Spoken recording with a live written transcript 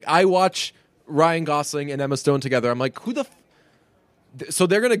I watch Ryan Gosling and Emma Stone together. I'm like, who the... So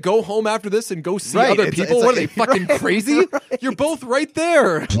they're going to go home after this and go see other people? What are they, fucking crazy? Right. You're both right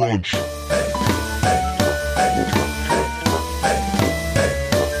there. Brunch.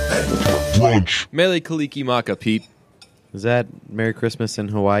 Brunch. Mele Kaliki Maka, Pete. Is that Merry Christmas in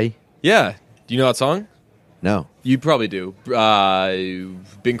Hawaii? Yeah. Do you know that song? No. You probably do.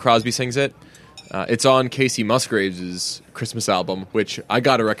 Bing Crosby sings it. It's on Casey Musgraves' Christmas album, which I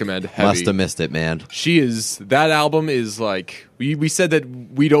gotta recommend heavy. Must have missed it, man. That album is like, we said that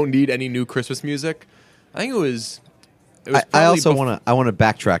we don't need any new Christmas music. I think it was I also want to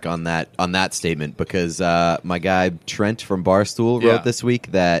backtrack on that statement because my guy Trent from Barstool wrote this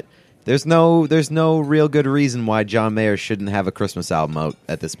week that there's no real good reason why John Mayer shouldn't have a Christmas album out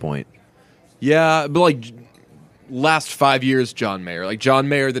at this point. Yeah, but like last 5 years, John Mayer. Like John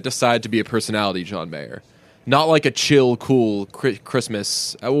Mayer that decided to be a personality, John Mayer. Not like a chill, cool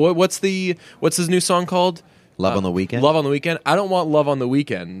Christmas. What's his new song called? Love on the Weekend? Love on the Weekend. I don't want Love on the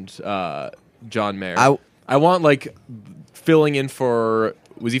Weekend, John Mayer. I want like filling in for...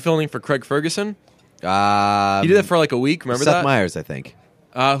 Was he filling in for Craig Ferguson? He did that for like a week, remember Seth that? Meyers, I think.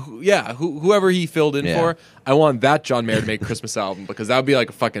 Whoever he filled in for, I want that John Mayer to make a Christmas album because that would be like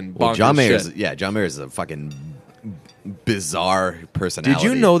a fucking bonkers John Mayer's, shit. John Mayer is a fucking bizarre personality.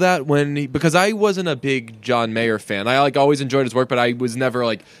 Did you know that because I wasn't a big John Mayer fan. I like always enjoyed his work, but I was never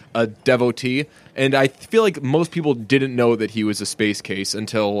like a devotee. And I feel like most people didn't know that he was a space case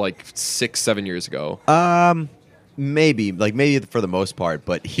until like 6-7 years ago. Maybe for the most part,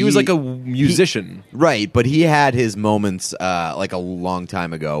 but he was like a musician, right? But he had his moments like a long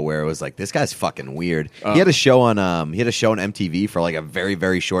time ago where it was like, this guy's fucking weird. He had a show on MTV for like a very,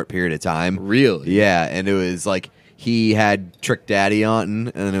 very short period of time. Really? Yeah, and it was like he had Trick Daddy on,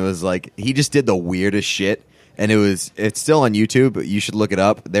 and it was like he just did the weirdest shit. And it's still on YouTube. You should look it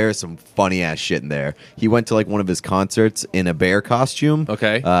up. There's some funny ass shit in there. He went to like one of his concerts in a bear costume.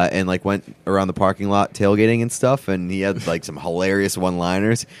 Okay. And like went around the parking lot tailgating and stuff. And he had like some hilarious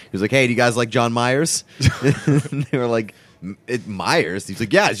one-liners. He was like, "Hey, do you guys like John Myers?" And they were like, "Myers?" He's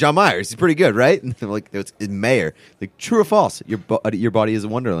like, "Yeah, it's John Myers. He's pretty good, right?" And they're like, "It's Mayer." Like, true or false? Your body is a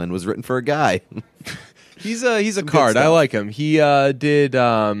Wonderland was written for a guy. He's a card. I like him. He did.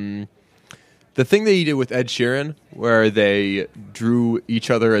 The thing that he did with Ed Sheeran, where they drew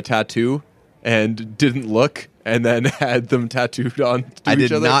each other a tattoo and didn't look, and then had them tattooed on to each other. I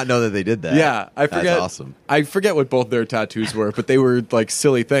did not know that they did that. Yeah, I forget. That's awesome. I forget what both their tattoos were, but they were like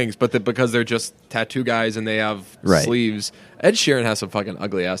silly things. But because they're just tattoo guys and they have sleeves, Ed Sheeran has some fucking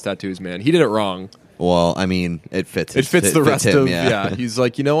ugly ass tattoos, man. He did it wrong. Well, I mean, it fits. It fits the rest of He's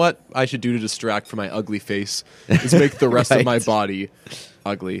like, you know what I should do to distract from my ugly face is make the rest of my body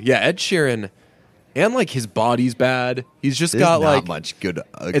ugly. Yeah, Ed Sheeran. And like his body's bad. He's just got not like much good.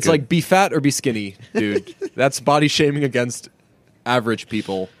 It's like be fat or be skinny, dude. That's body shaming against average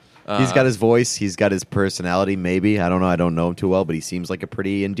people. He's got his voice. He's got his personality. Maybe I don't know. I don't know him too well, but he seems like a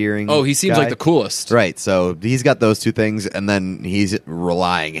pretty endearing. Oh, he seems guy. like the coolest, right? So he's got those two things, and then he's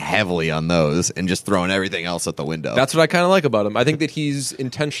relying heavily on those and just throwing everything else out the window. That's what I kind of like about him. I think that he's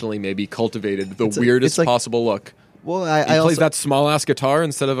intentionally maybe cultivated the weirdest possible look. Well, he plays that small ass guitar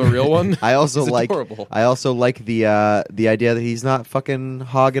instead of a real one. I also like. Adorable. I also like the idea that he's not fucking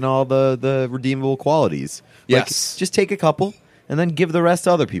hogging all the redeemable qualities. Yes, like, just take a couple and then give the rest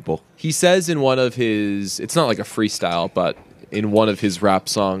to other people. He says in one of his, it's not like a freestyle, but in one of his rap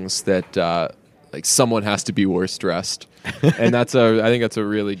songs that like someone has to be worse dressed, and I think that's a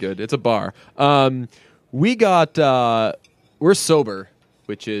really good. It's a bar. We're sober,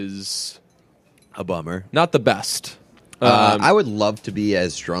 which is a bummer. Not the best. I would love to be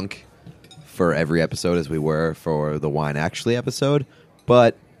as drunk for every episode as we were for the Wine Actually episode,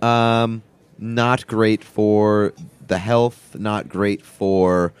 but not great for the health, not great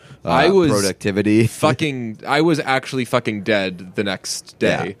for productivity. I was actually fucking dead the next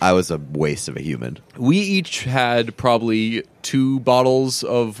day. Yeah, I was a waste of a human. We each had probably 2 bottles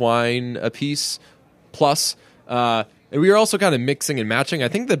of wine apiece, plus... and we were also kind of mixing and matching. I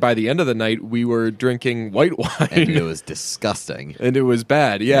think that by the end of the night, we were drinking white wine. And it was disgusting. And it was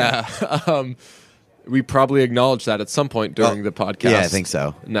bad, yeah. We probably acknowledged that at some point during the podcast. Yeah, I think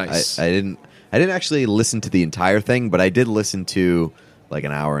so. Nice. I didn't actually listen to the entire thing, but I did listen to like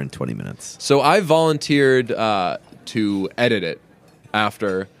an hour and 20 minutes. So I volunteered to edit it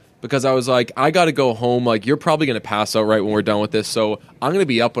after because I was like, I got to go home. Like, you're probably going to pass out right when we're done with this, so I'm going to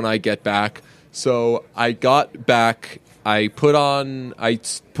be up when I get back. So I got back, I put on a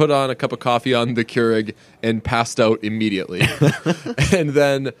cup of coffee on the Keurig and passed out immediately. And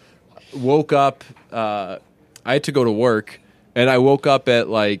then woke up, I had to go to work, and I woke up at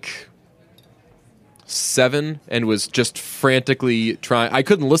like 7 and was just frantically trying. I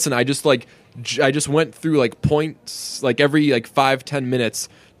couldn't listen. I just went through like points, like every like 5-10 minutes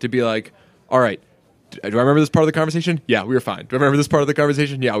to be like, all right, do I remember this part of the conversation? Yeah, we were fine. Do I remember this part of the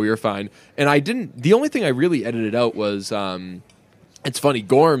conversation? Yeah, we were fine. And I didn't. The only thing I really edited out was, it's funny.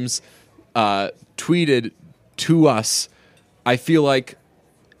 Gorms tweeted to us, I feel like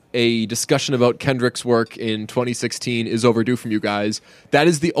a discussion about Kendrick's work in 2016 is overdue from you guys. That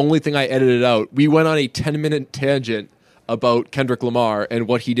is the only thing I edited out. We went on a 10-minute tangent about Kendrick Lamar and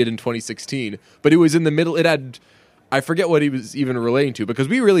what he did in 2016, but it was in the middle. It had, I forget what he was even relating to, because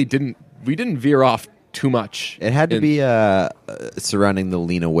we really didn't veer off too much. It had to be surrounding the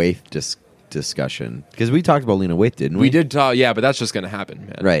Lena Waithe discussion, because we talked about Lena Waithe, didn't we? We did talk, yeah, but that's just going to happen,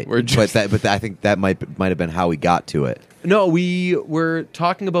 man. Right. We're just, but I think that might have been how we got to it. No, we were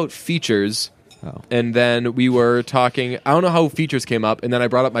talking about features, and then we were talking. I don't know how features came up, and then I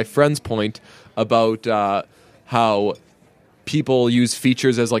brought up my friend's point about how people use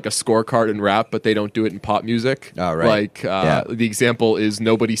features as like a scorecard in rap, but they don't do it in pop music. Oh, right. Like the example is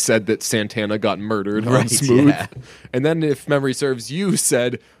nobody said that Santana got murdered on Right, Smooth, yeah. and then if memory serves, you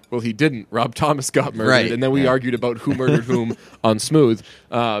said, well, he didn't. Rob Thomas got murdered, Right, and then we yeah. argued about who murdered whom on Smooth.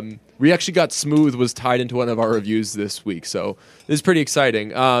 We actually got Smooth was tied into one of our reviews this week, so this is pretty exciting.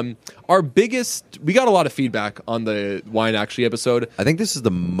 We got a lot of feedback on the Wine Actually episode. I think this is the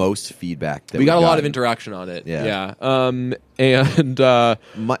most feedback that We got a lot of gotten. interaction on it. Yeah. And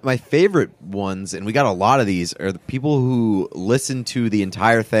My favorite ones, and we got a lot of these, are the people who listen to the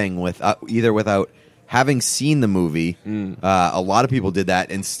entire thing either without having seen the movie. A lot of people did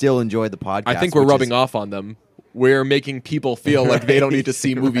that and still enjoyed the podcast. I think we're rubbing off on them. We're making people feel like they don't need to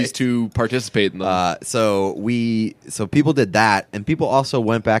see movies Right. to participate in them. So people did that, and people also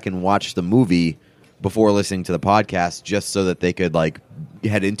went back and watched the movie before listening to the podcast, just so that they could like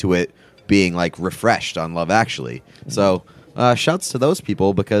head into it being like refreshed on Love Actually. So shouts to those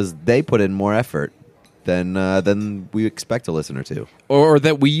people, because they put in more effort than we expect a listener to. or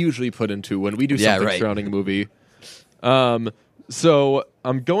that we usually put into when we do Yeah, something right. surrounding a movie. So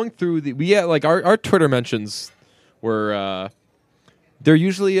I'm going through like our Twitter mentions were they're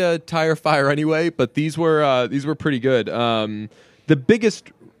usually a tire fire anyway, but these were pretty good. The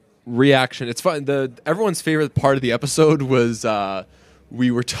biggest reaction, it's fun. Everyone's favorite part of the episode was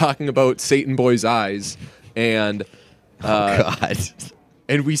we were talking about Satan Boy's eyes, and God.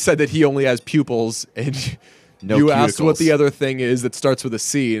 and we said that he only has pupils, and No you asked what cuticles. the other thing is that starts with a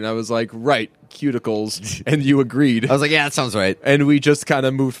C, and I was like, right, cuticles, and you agreed. I was like, yeah, that sounds right. And we just kind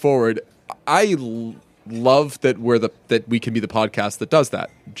of moved forward. I love that that we can be the podcast that does that.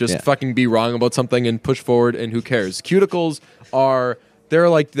 Just Yeah. fucking be wrong about something and push forward, and who cares? Cuticles they're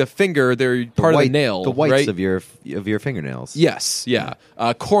like the finger, they're part of the nail, the whites right? of your fingernails. Yes, yeah.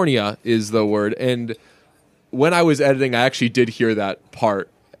 Cornea is the word. And when I was editing, I actually did hear that part,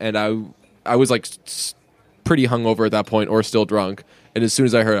 and I was like pretty hungover at that point, or still drunk. And as soon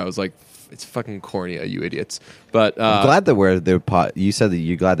as I heard it, I was like, it's fucking cornea, you idiots. But I'm glad that we're the you said that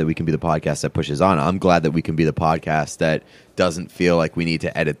you're glad that we can be the podcast that pushes on. I'm glad that we can be the podcast that doesn't feel like we need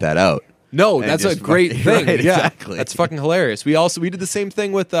to edit that out. no, And that's a just great fucking- thing. right, Yeah, exactly. that's fucking hilarious. We did the same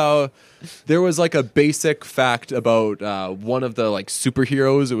thing with there was like a basic fact about one of the like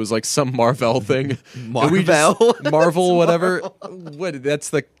superheroes. It was like some Marvel thing. And we just- Marvel? Marvel, whatever. What? That's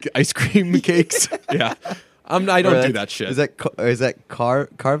the ice cream cakes. Yeah, I don't do that shit. Is that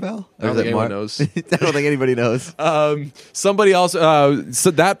Carvel? I don't think anyone knows. I don't think anybody knows. Somebody else,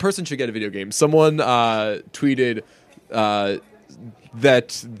 so that person should get a video game. Someone tweeted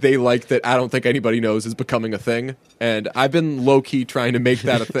that they like that I don't think anybody knows is becoming a thing. And I've been low-key trying to make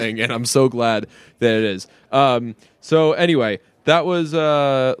that a thing, and I'm so glad that it is. So anyway, that was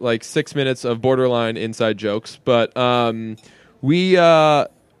like 6 minutes of borderline inside jokes. But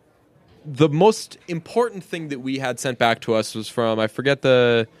the most important thing that we had sent back to us was from, I forget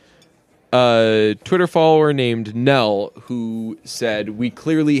the Twitter follower named Nell, who said we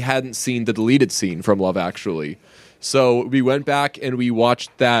clearly hadn't seen the deleted scene from Love Actually. So we went back and we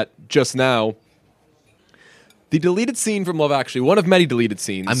watched that just now. The deleted scene from Love Actually, one of many deleted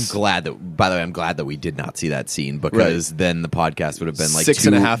scenes. I'm glad that we did not see that scene, because then the podcast would have been like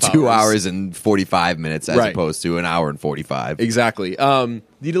 6.5 2 hours. hours and 45 minutes as Right. opposed to an hour and 45. Exactly. The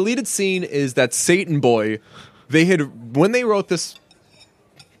deleted scene is that Satan Boy, when they wrote this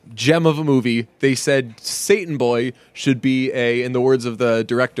gem of a movie. They said Satan Boy should be in the words of the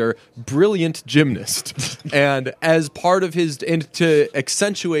director, brilliant gymnast. And as part of and to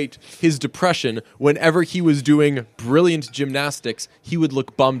accentuate his depression, whenever he was doing brilliant gymnastics, he would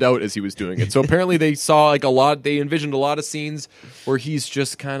look bummed out as he was doing it. So apparently they envisioned a lot of scenes where he's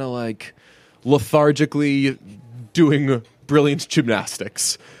just kind of like lethargically doing brilliant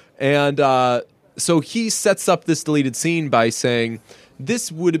gymnastics. And so he sets up this deleted scene by saying,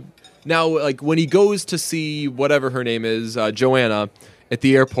 this would now, like, when he goes to see whatever her name is, Joanna, at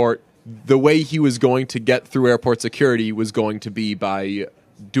the airport, the way he was going to get through airport security was going to be by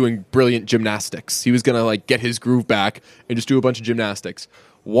doing brilliant gymnastics. He was going to, like, get his groove back and just do a bunch of gymnastics.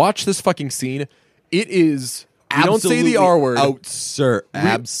 Watch this fucking scene. It is, we don't say the R word. Absurd.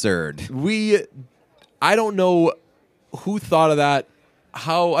 I don't know who thought of that.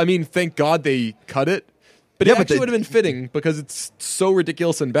 Thank God they cut it. But it actually would have been fitting because it's so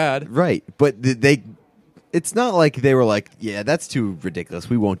ridiculous and bad. Right. But it's not like they were like, yeah, that's too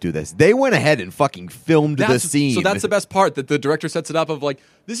ridiculous. We won't do this. They went ahead and fucking filmed the scene. So that's the best part, that the director sets it up of like,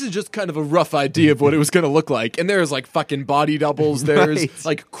 this is just kind of a rough idea of what it was going to look like. And there's like fucking body doubles. There's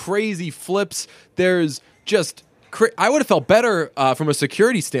like crazy flips. There's just... I would have felt better from a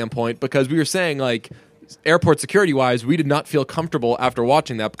security standpoint, because we were saying like... airport security wise, we did not feel comfortable after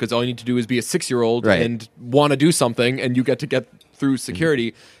watching that, because all you need to do is be a 6-year-old and want to do something, and you get to get through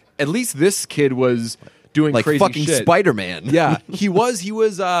security. At least this kid was doing like crazy fucking shit. Spider-Man. Yeah, he was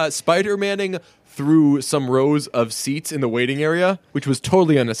Spider-Manning through some rows of seats in the waiting area, which was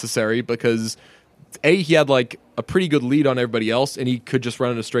totally unnecessary, because he had like a pretty good lead on everybody else, and he could just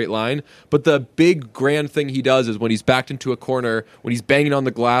run in a straight line. But the big grand thing he does is when he's backed into a corner, when he's banging on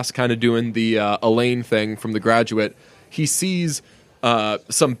the glass, kind of doing the Elaine thing from The Graduate, he sees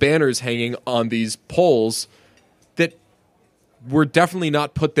some banners hanging on these poles that were definitely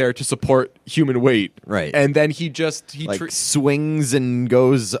not put there to support human weight. Right. And then he swings and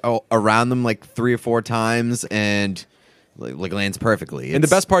goes around them like 3 or 4 times and... like lands perfectly. And the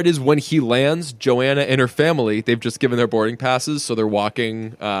best part is when he lands, Joanna and her family, they've just given their boarding passes, so they're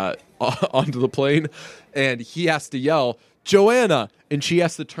walking onto the plane, and he has to yell, Joanna! And she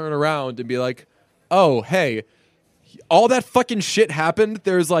has to turn around and be like, oh, hey, all that fucking shit happened.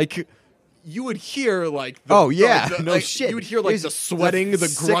 There's like... you would hear like... shit. You would hear like the sweating, the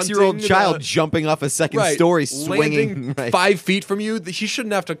grunting. 6-year-old child jumping off a second story, swinging. Landing 5 feet from you. He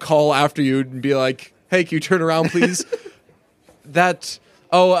shouldn't have to call after you and be like, hey, can you turn around, please?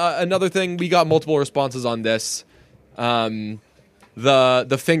 Another thing, we got multiple responses on this. The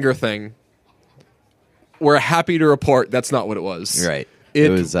finger thing. We're happy to report that's not what it was. Right. It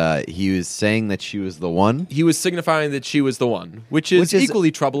was he was saying that she was the one. He was signifying that she was the one, which is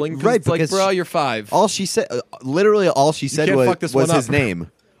equally troubling. Right, it's like, bro, you're 5. All she said, literally, all she said was his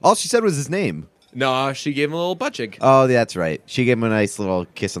name. All she said was his name. No, she gave him a little butt cheek. Oh, that's right. She gave him a nice little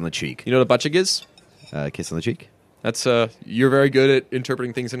kiss on the cheek. You know what a butt cheek is? Kiss on the cheek. That's you're very good at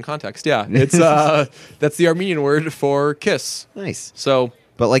interpreting things in context. Yeah, it's that's the Armenian word for kiss. Nice. So,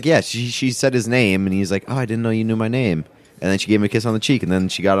 but like, yeah, she said his name, and he's like, "Oh, I didn't know you knew my name." And then she gave him a kiss on the cheek, and then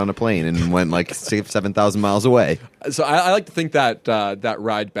she got on a plane and went like 7,000 miles away. So I like to think that that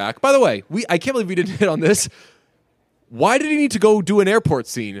ride back. By the way, I can't believe we didn't hit on this. Why did he need to go do an airport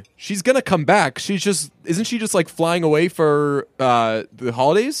scene? She's gonna come back. Isn't she just like flying away for the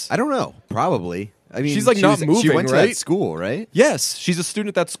holidays? I don't know. Probably. I mean, she's like not moving. She went to right? that school, right? Yes, she's a student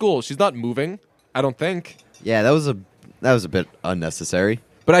at that school. She's not moving. I don't think. Yeah, that was a bit unnecessary.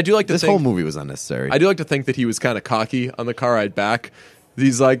 But I do like to this think... whole movie was unnecessary. I do like to think that he was kind of cocky on the car ride back.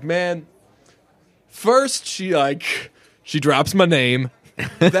 He's like, man, first she drops my name.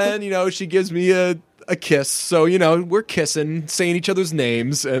 Then, she gives me a kiss. So, we're kissing, saying each other's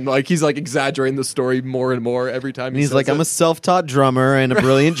names. And, he's, exaggerating the story more and more every time he's like, I'm a self-taught drummer and a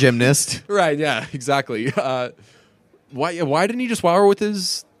brilliant gymnast. Right, yeah, exactly. Why didn't he just wow her with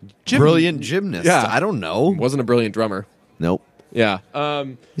his brilliant gymnast? Yeah. I don't know. Wasn't a brilliant drummer. Nope. Yeah.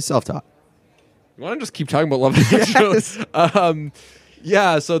 He's self-taught. You want to just keep talking about Love Actually?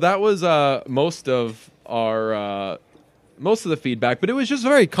 Yeah, so that was most of the feedback, but it was just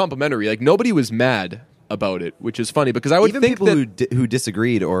very complimentary. Like, nobody was mad about it, which is funny, because I would even think people that... who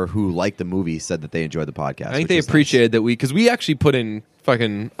disagreed or who liked the movie said that they enjoyed the podcast. I think they appreciated that because we actually put in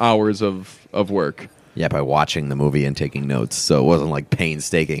fucking hours of work. Yeah, by watching the movie and taking notes, so it wasn't like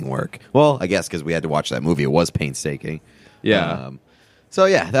painstaking work. Well, I guess because we had to watch that movie, it was painstaking. Yeah. So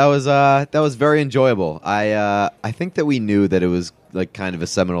yeah, that was very enjoyable. I think that we knew that it was like kind of a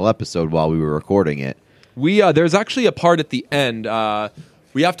seminal episode while we were recording it. There's actually a part at the end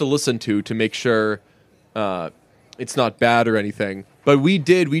we have to listen to make sure it's not bad or anything. But we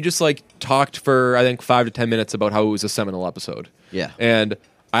just like talked for I think 5 to 10 minutes about how it was a seminal episode. Yeah. And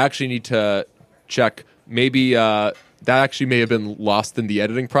I actually need to check. Maybe that actually may have been lost in the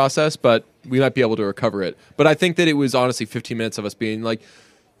editing process, but we might be able to recover it. But I think that it was honestly 15 minutes of us being like,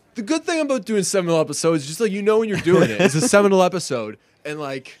 the good thing about doing seminal episodes is just like, you know when you're doing it. It's a seminal episode. And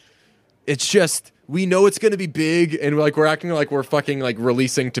like, it's just, we know it's going to be big, and we're acting like we're fucking like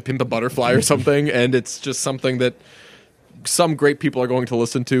releasing To Pimp a Butterfly or something, and it's just something that some great people are going to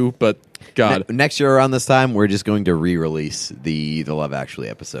listen to, but God. Next year around this time, we're just going to re-release the Love Actually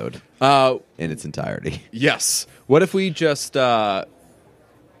episode in its entirety. Yes. What if we just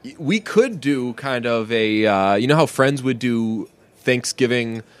we could do kind of a you know how Friends would do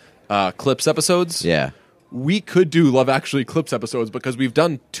Thanksgiving clips episodes? Yeah. We could do Love Actually clips episodes because we've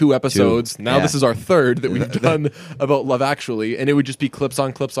done 2 episodes. Now Yeah. this is our 3rd that we've done about Love Actually, and it would just be clips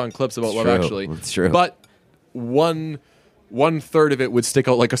on clips on clips about Love true. Actually. That's true. But one third of it would stick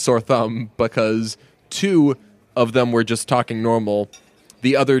out like a sore thumb because 2 of them were just talking normal.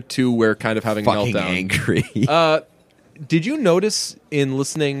 The other 2 were kind of having Fucking meltdown. angry. Did you notice in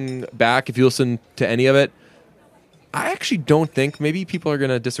listening back, if you listen to any of it, I actually don't think, maybe people are going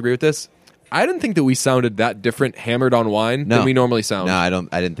to disagree with this, I didn't think that we sounded that different hammered on wine than we normally sound. No,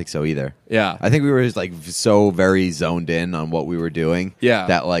 I didn't think so either. Yeah. I think we were just like so very zoned in on what we were doing. Yeah.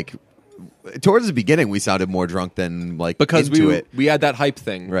 That like towards the beginning we sounded more drunk than like Because into it. we had that hype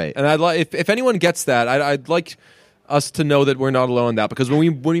thing. Right. And I'd like if anyone gets that, I'd like us to know that we're not alone in that, because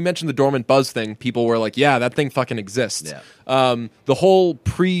when we mentioned the dormant buzz thing, people were like, yeah, that thing fucking exists. Yeah. The whole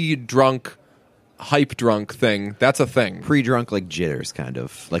pre-drunk hype drunk thing, that's a thing. Pre-drunk like jitters, kind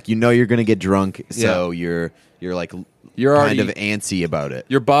of like you're gonna get drunk, so you're like You're kind already- of antsy about it.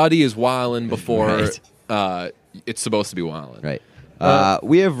 Your body is wilding before Right. it's supposed to be wilding. Right.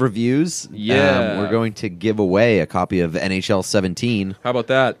 We have reviews. Yeah. We're going to give away a copy of NHL 17 How about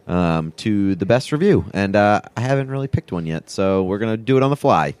that? to the best review, and I haven't really picked one yet, so we're gonna do it on the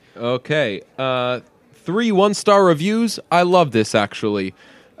fly. Okay. 3 1-star reviews. I love this, actually.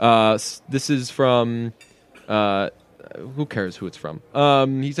 This is from... who cares who it's from?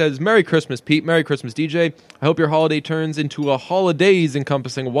 He says, Merry Christmas, Pete. Merry Christmas, DJ. I hope your holiday turns into a holidays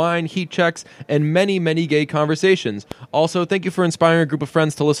encompassing wine, heat checks, and many, many gay conversations. Also, thank you for inspiring a group of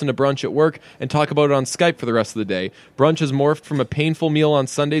friends to listen to brunch at work and talk about it on Skype for the rest of the day. Brunch has morphed from a painful meal on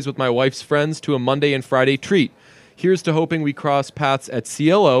Sundays with my wife's friends to a Monday and Friday treat. Here's to hoping we cross paths at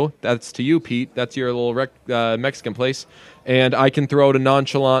Cielo. That's to you, Pete. That's your little Mexican place. And I can throw out a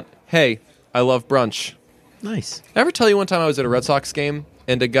nonchalant, hey, I love brunch. Nice. I ever tell you one time I was at a Red Sox game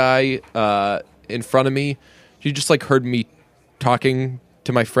and a guy in front of me, he just like heard me talking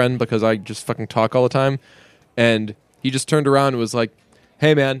to my friend because I just fucking talk all the time. And he just turned around and was like,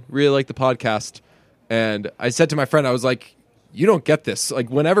 hey man, really like the podcast. And I said to my friend, I was like, you don't get this. Like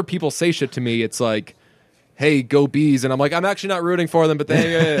whenever people say shit to me, it's like, hey, go bees. And I'm like, I'm actually not rooting for them, but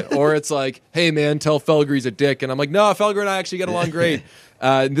they, or it's like, hey man, tell Felger he's a dick. And I'm like, no, Felger and I actually get along great.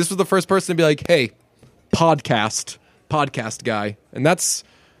 And this was the first person to be like, hey, podcast guy. And that's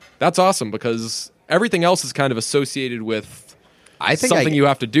awesome because everything else is kind of associated with I think something you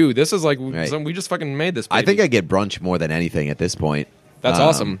have to do. This is like, Right. we just fucking made this, baby. I think I get brunch more than anything at this point. That's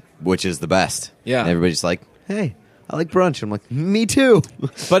awesome. Which is the best. Yeah. And everybody's like, hey, I like brunch. I'm like, me too.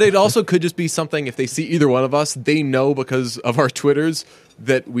 But it also could just be something, if they see either one of us, they know because of our Twitters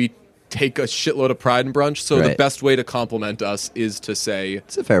that we take a shitload of pride in brunch. So the Right. best way to compliment us is to say,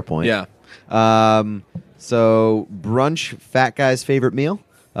 It's a fair point. yeah. So brunch, Fat Guy's Favorite Meal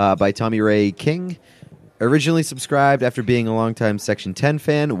by Tommy Ray King. Originally subscribed after being a longtime Section 10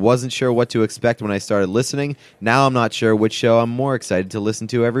 fan. Wasn't sure what to expect when I started listening. Now I'm not sure which show I'm more excited to listen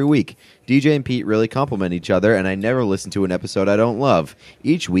to every week. DJ and Pete really compliment each other, and I never listen to an episode I don't love.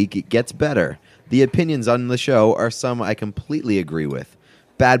 Each week it gets better. The opinions on the show are some I completely agree with.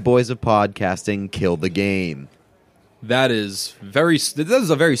 Bad boys of podcasting kill the game. That is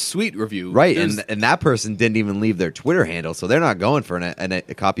a very sweet review. Right, There's- and that person didn't even leave their Twitter handle, so they're not going for a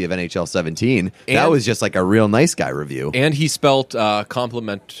copy of NHL 17. That And- was just like a real nice guy review. and he spelt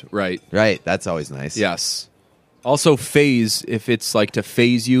compliment right. Right, that's always nice. Yes. Also, phase, if it's like to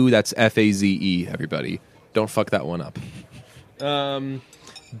phase you, that's F-A-Z-E, everybody. Don't fuck that one up.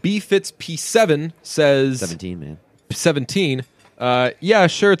 B-Fits P7 says... 17, man. 17. Yeah,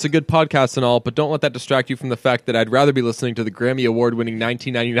 sure, it's a good podcast and all, but don't let that distract you from the fact that I'd rather be listening to the Grammy Award-winning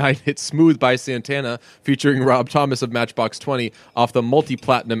 1999 hit Smooth by Santana, featuring Rob Thomas of Matchbox 20, off the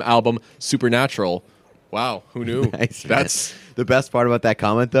multi-platinum album Supernatural. Wow, who knew? Nice, man. That's The best part about that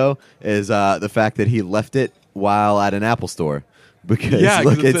comment, though, is the fact that he left it while at an Apple store. Because, Yeah,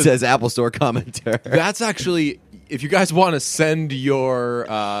 'cause look, it it says- says Apple Store commenter. that's actually... if you guys want to send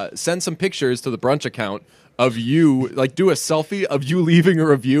send some pictures to the brunch account of you, like do a selfie of you leaving a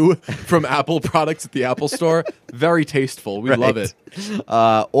review from Apple products at the Apple Store, very tasteful. We love it.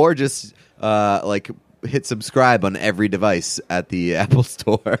 Or just like hit subscribe on every device at the Apple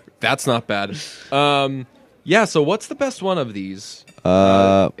Store. That's not bad. Yeah. So what's the best one of these?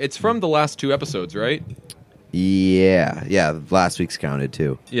 It's from the last 2 episodes, right? Yeah. Last week's counted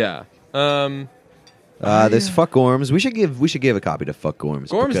too. Yeah. There's Fuck Gorms. We should give a copy to Fuck Gorms.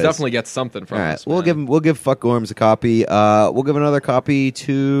 Gorms definitely gets something from all right, us. we'll give Fuck Gorms a copy. We'll give another copy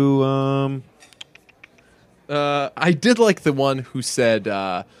to. I did like the one who said,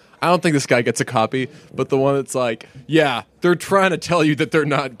 I don't think this guy gets a copy, but the one that's like, yeah, they're trying to tell you that they're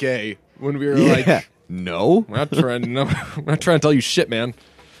not gay. When we were like, no, we're not trying to tell you shit, man.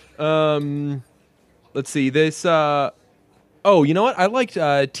 Let's see this. Oh, you know what? I liked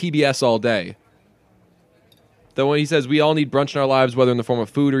TBS All Day. The one he says, we all need brunch in our lives, whether in the form of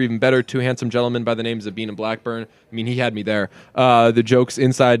food or even better, 2 handsome gentlemen by the names of Bean and Blackburn. I mean, he had me there. The jokes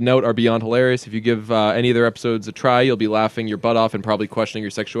inside note are beyond hilarious. If you give any of their episodes a try, you'll be laughing your butt off and probably questioning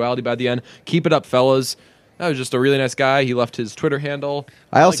your sexuality by the end. Keep it up, fellas. That was just a really nice guy. He left his Twitter handle.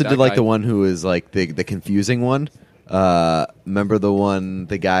 I also did like the one who is like the confusing one. Remember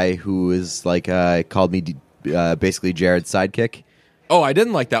the guy who is like called me basically Jared's sidekick? Oh, I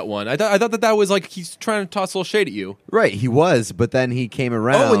didn't like that one. I thought that was like he's trying to toss a little shade at you. Right, he was, but then he came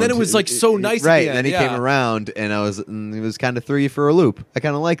around. Oh, and then it was like so nice. Right, at the end. and then he came around, and it was kind of threw you for a loop. I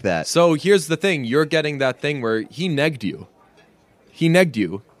kind of like that. So here's the thing: you're getting that thing where he negged you. He negged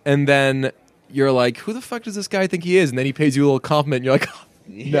you, and then you're like, "Who the fuck does this guy think he is?" And then he pays you a little compliment, and you're like,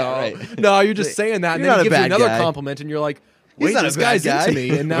 "No, right. no, you're just saying that." And You're then he not a gives you bad another guy. compliment, and you're like, He's "Wait, not a this bad guy's guy." into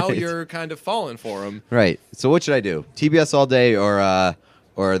me," and now Right. you're kind of falling for him. Right. So what should I do? TBS All Day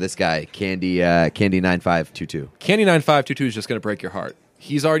or this guy Candy 9522. Candy 9522 is just going to break your heart.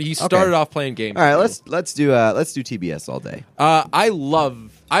 He started off playing games. All right, let's do TBS All Day.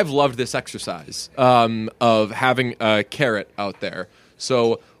 I've loved this exercise of having a carrot out there.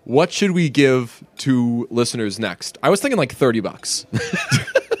 So what should we give to listeners next? I was thinking like $30.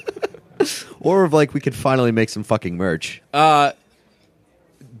 Or if like we could finally make some fucking merch. Dare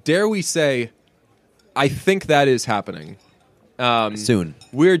we say, I think that is happening. Soon.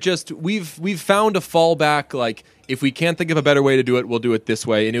 We've found a fallback. Like if we can't think of a better way to do it, we'll do it this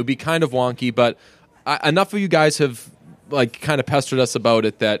way, and it would be kind of wonky. But enough of you guys have like kind of pestered us about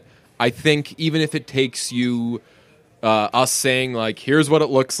it that I think even if it takes you us saying like, here's what it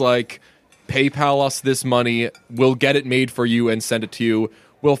looks like, PayPal us this money, we'll get it made for you and send it to you.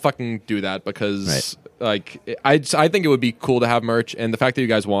 We'll fucking do that because like I think it would be cool to have merch, and the fact that you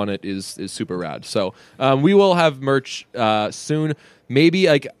guys want it is super rad. So we will have merch soon. Maybe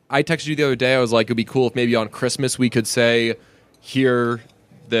like I texted you the other day. I was like, it'd be cool if maybe on Christmas we could say, here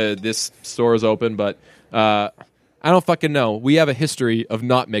this store is open, but I don't fucking know. We have a history of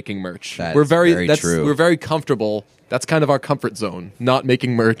not making merch. That's very true. We're very comfortable. That's kind of our comfort zone. Not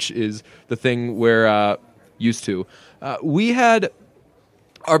making merch is the thing we're used to. We had.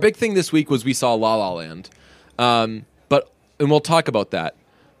 Our big thing this week was we saw La La Land, and we'll talk about that.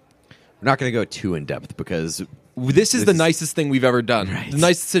 We're not going to go too in depth because this is the nicest thing we've ever done. Right. The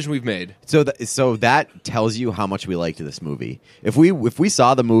nicest decision we've made. so that tells you how much we liked this movie. If we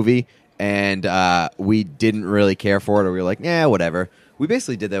saw the movie and we didn't really care for it, or we were like, yeah, whatever. We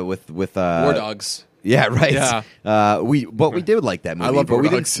basically did that with War Dogs. Yeah, right. Yeah. We did like that movie, I love but War we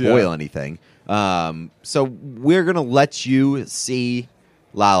didn't Dogs, spoil anything. So we're gonna let you see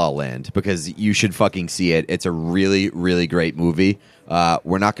La La Land because you should fucking see it. It's a really, really great movie.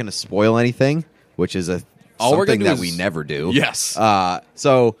 We're not gonna spoil anything, which is All we're something gonna do that is- we never do. Yes.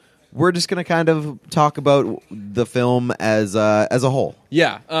 So we're just gonna kind of talk about the film as a whole.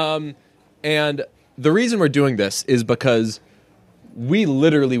 Yeah. And the reason we're doing this is because we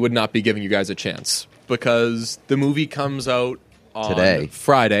literally would not be giving you guys a chance because the movie comes out on Today.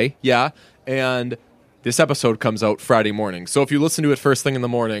 Friday. Yeah. And this episode comes out Friday morning. So if you listen to it first thing in the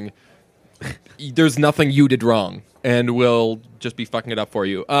morning, there's nothing you did wrong, and we'll just be fucking it up for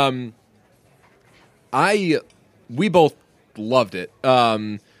you. We both loved it.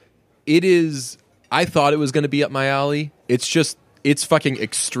 It is. I thought it was going to be up my alley. It's fucking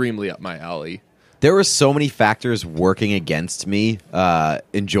extremely up my alley. There were so many factors working against me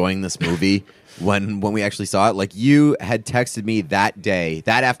enjoying this movie when we actually saw it. Like, you had texted me that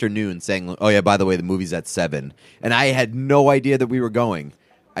afternoon saying, oh yeah, by the way, the movie's at 7. And I had no idea that we were going.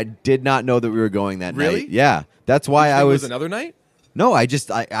 I did not know that we were going that Really? night. Yeah. That's why You think I it was... another night. No, I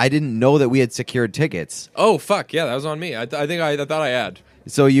didn't know that we had secured tickets. Oh fuck yeah, that was on me. I thought I had.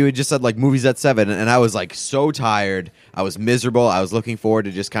 So you had just said like movies at 7, and I was like so tired. I was miserable. I was looking forward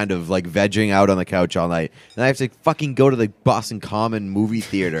to just kind of like vegging out on the couch all night. And I have to fucking go to the Boston Common movie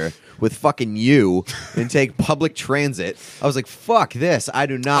theater with fucking you and take public transit. I was like, fuck this. I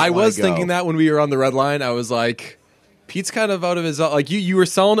do not. I wanna was go. thinking that when we were on the red line. I was like, Pete's kind of out of his like you were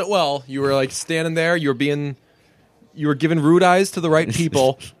selling it well. You were like standing there. You were giving rude eyes to the right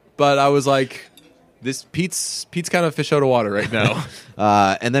people. But I was like, this Pete's kind of fish out of water right now.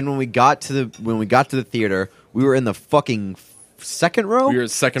 And then when we got to the theater, we were in the fucking second row. We were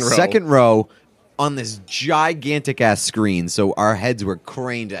second row. Second row on this gigantic ass screen. So our heads were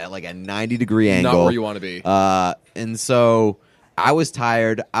craned at like a 90-degree angle. Not where you want to be. And so I was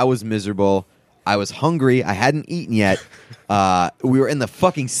tired. I was miserable. I was hungry. I hadn't eaten yet. We were in the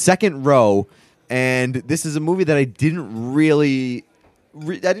fucking second row, and this is a movie that I didn't really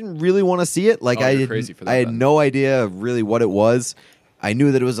want to see it. Like you're crazy for that, I had then. no idea really what it was. I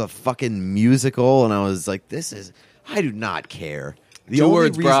knew that it was a fucking musical, and I was like, I do not care. Two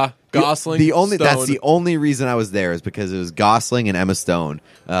words, brah. Gosling, That's Stone. the only reason I was there is because it was Gosling and Emma Stone.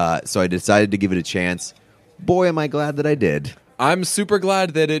 So I decided to give it a chance. Boy, am I glad that I did. I'm super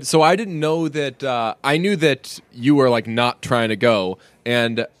glad that it. So I didn't know that. I knew that you were like not trying to go,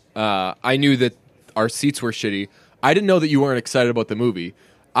 and I knew that our seats were shitty. I didn't know that you weren't excited about the movie.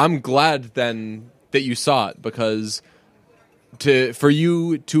 I'm glad then that you saw it because for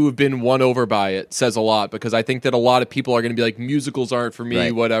you to have been won over by it says a lot because I think that a lot of people are going to be like musicals aren't for me,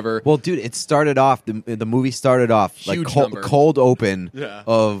 Right. whatever. Well, dude, it started off. The movie started off Huge like number. cold open Yeah.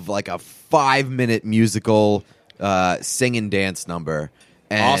 of like a 5-minute musical sing and dance number.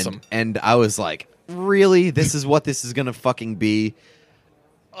 And, Awesome. And I was like, really? This is what this is gonna fucking be?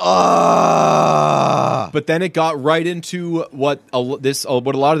 But then it got right into what a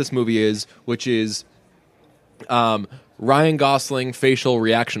lot of this movie is, which is Ryan Gosling facial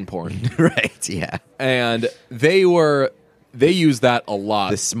reaction porn, Right? Yeah. and they use that a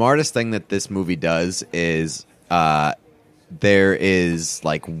lot. The smartest thing that this movie does is there is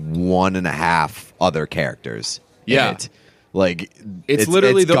like 1.5 other characters. in Yeah. it. Like It's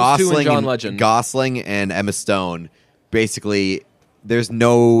literally those two and John Legend. Gosling and Emma Stone. Basically, there's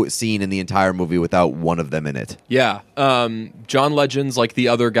no scene in the entire movie without one of them in it. Yeah, John Legend's like the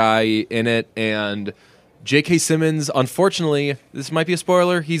other guy in it, and J.K. Simmons. Unfortunately, this might be a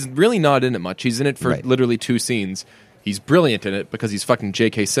spoiler. He's really not in it much. He's in it for Right. literally 2 scenes. He's brilliant in it because he's fucking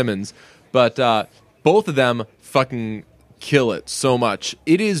J.K. Simmons. But both of them fucking kill it so much.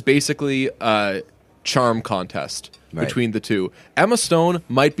 It is basically a charm contest Right. between the two. Emma Stone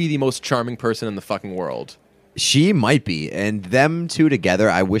might be the most charming person in the fucking world. She might be, and them two together.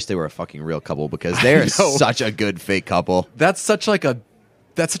 I wish they were a fucking real couple because they're know. such a good fake couple. That's such a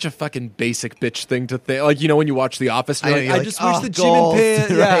fucking basic bitch thing to think. Like, you know, when you watch The Office, you're I know, like, you're I like, just wish "Oh, that Jim goals," and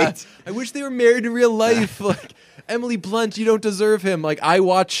Pam, yeah, right. I wish they were married in real life. Like, Emily Blunt, you don't deserve him. Like, I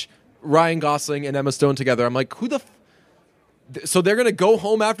watch Ryan Gosling and Emma Stone together. I'm like, who the so they're gonna go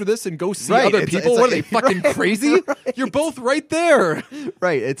home after this and go see Right, other it's- people? it's What like- are they fucking crazy? You're both right there.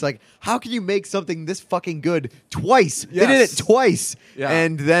 Right. It's like, how can you make something this fucking good twice? They did Yes. it twice. Yeah.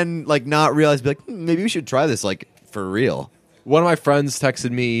 And then, like, not realize, be like, maybe we should try this, like, for real. One of my friends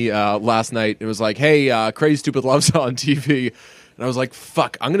texted me last night. It was like, hey, Crazy Stupid Love's on TV. And I was like,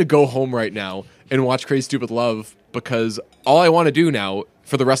 fuck, I'm going to go home right now and watch Crazy Stupid Love because all I want to do now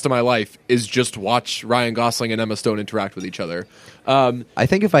for the rest of my life is just watch Ryan Gosling and Emma Stone interact with each other. I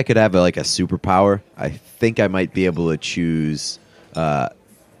think if I could have, like, a superpower, I think I might be able to choose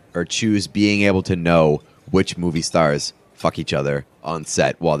being able to know which movie stars fuck each other on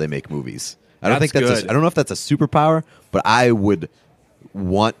set while they make movies. I don't That's think that's good. I don't know if that's a superpower, but I would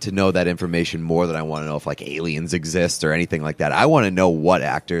want to know that information more than I want to know if like aliens exist or anything like that. I want to know what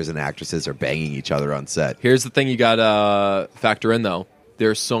actors and actresses are banging each other on set. Here's the thing you got to factor in, though.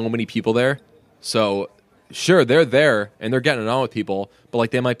 There's so many people there. So, sure, they're there and they're getting it on with people, but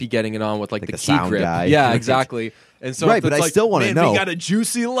like they might be getting it on with like the key sound grip. guy. Yeah, Right. exactly. And so, Right, if but it's I like, still wanna "Man, know." We got a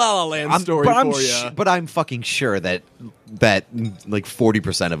juicy La La Land story for you. But I'm fucking sure that like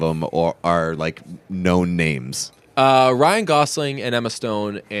 40% of them are like known names. Ryan Gosling and Emma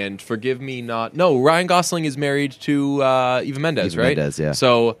Stone, and forgive me not. No, Ryan Gosling is married to Eva Mendes, Eva right? Mendes, yeah.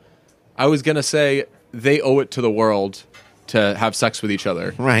 So I was gonna say they owe it to the world to have sex with each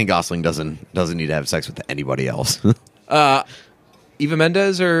other. Ryan Gosling doesn't need to have sex with anybody else. Eva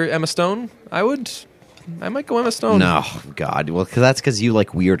Mendes or Emma Stone? I might go Emma Stone. No, God. Well, that's because you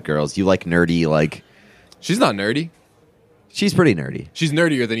like weird girls. You like nerdy. Like She's not nerdy. she's pretty nerdy. She's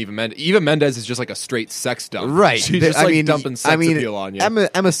nerdier than Eva Mendes. Eva Mendes is just like a straight sex dump. Right. She's just like dumping sex appeal on you.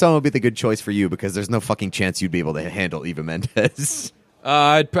 Emma Stone would be the good choice for you because there's no fucking chance you'd be able to handle Eva Mendes.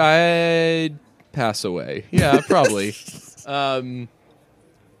 I'd pass away. Yeah, probably.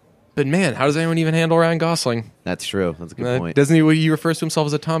 But man, how does anyone even handle Ryan Gosling? That's true. That's a good point. Doesn't he refers to himself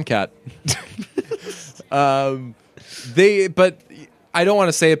as a tomcat? But I don't want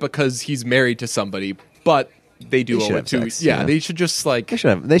to say it because he's married to somebody, but they do They should owe it have to. sex, yeah, yeah. they should just like.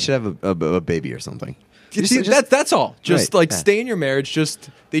 They should have a baby or something. That's all. Just Right, like yeah. stay in your marriage.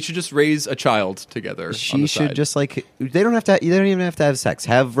 They should just raise a child together. on She the should side. just like they don't even have to have sex.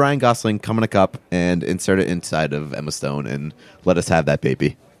 Have Ryan Gosling come in a cup and insert it inside of Emma Stone and let us have that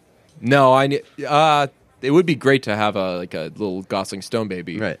baby. No, it would be great to have a little Gosling Stone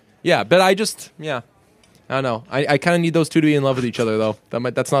baby. Right. Yeah, but I don't know. I kind of need those two to be in love with each other though.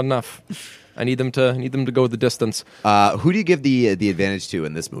 That's not enough. I need them to go the distance. Who do you give the advantage to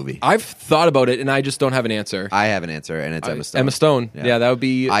in this movie? I've thought about it and I just don't have an answer. I have an answer, and it's Emma Stone. Emma Stone. Yeah, that would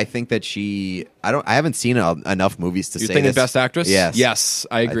be. I think that she. I haven't seen enough movies to You're say thinking this. Best Actress? Yes. Yes,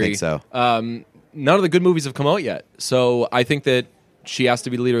 I agree. I think so. None of the good movies have come out yet, so I think that she has to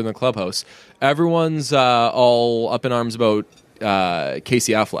be the leader in the clubhouse. Everyone's all up in arms about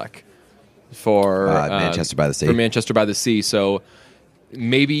Casey Affleck for Manchester by the Sea. For Manchester by the Sea. So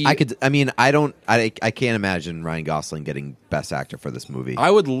maybe I could. I mean, I can't imagine Ryan Gosling getting Best Actor for this movie.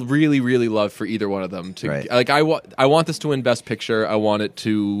 I would really, really love for either one of them to Right. I want this to win Best Picture. I want them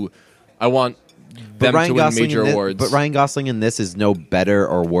to win major awards. But Ryan Gosling in this is no better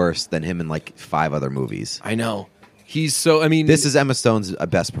or worse than him in like 5 other movies. I know. He's so. I mean, This is Emma Stone's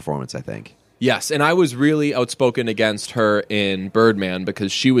best performance, I think. yes, and I was really outspoken against her in Birdman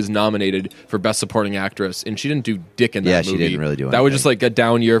because she was nominated for Best Supporting Actress, and she didn't do dick in that Yeah, movie. she didn't really do That was anything. just like a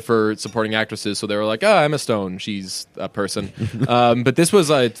down year for supporting actresses, so they were like, Emma Stone, she's a person. But this was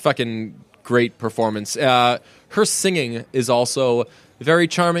a fucking great performance. Her singing is also very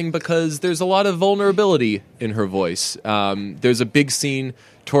charming because there's a lot of vulnerability in her voice. There's a big scene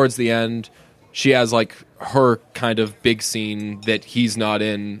towards the end. She has like her kind of big scene that he's not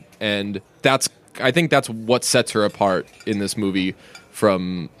in, and I think that's what sets her apart in this movie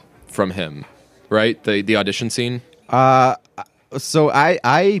from him, right? The audition scene. So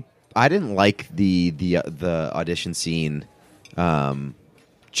I didn't like the audition scene,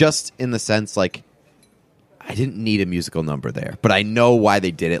 just in the sense like I didn't need a musical number there, but I know why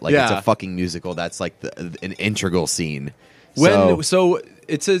they did it. Like it's Yeah. a fucking musical. That's like an integral scene.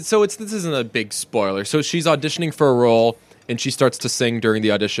 This isn't a big spoiler. So she's auditioning for a role and she starts to sing during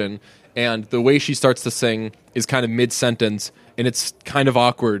the audition, and the way she starts to sing is kind of mid-sentence, and it's kind of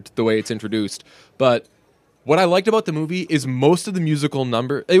awkward the way it's introduced. But what I liked about the movie is most of the musical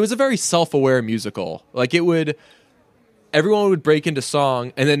number, it was a very self-aware musical. Like everyone would break into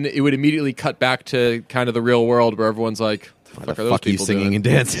song, and then it would immediately cut back to kind of the real world where everyone's like, Why "Fuck the are those fuck are you people singing doing?" and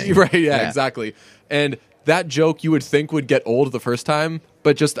dancing? Right? Yeah, exactly. And that joke you would think would get old the first time,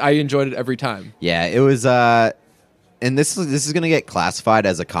 but just I enjoyed it every time. Yeah, it was. And this is going to get classified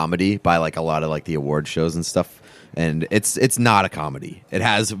as a comedy by like a lot of like the award shows and stuff. And it's not a comedy. It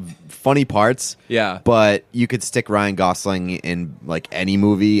has funny parts. Yeah. But you could stick Ryan Gosling in like any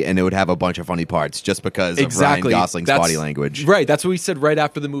movie, and it would have a bunch of funny parts just because of Ryan Gosling's body language. Right. That's what we said right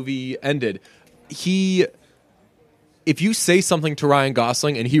after the movie ended. If you say something to Ryan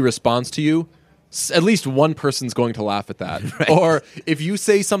Gosling and he responds to you, at least one person's going to laugh at that. Right. Or if you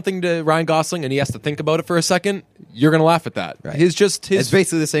say something to Ryan Gosling and he has to think about it for a second, you're going to laugh at that. Right. It's It's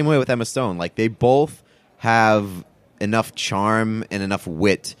basically the same way with Emma Stone. Like they both have enough charm and enough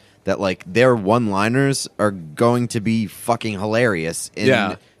wit that like their one-liners are going to be fucking hilarious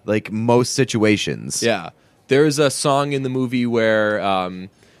in like most situations. Yeah. There's a song in the movie where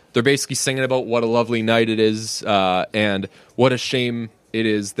they're basically singing about what a lovely night it is and what a shame it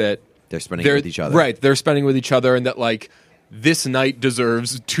is that They're spending it with each other. Right. They're spending with each other, and that like this night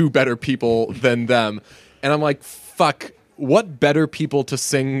deserves 2 better people than them. And I'm like, fuck, what better people to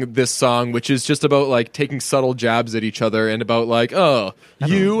sing this song, which is just about like taking subtle jabs at each other and about like, I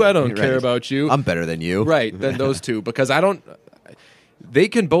don't care about you. I'm better than you. Right, than those two, because they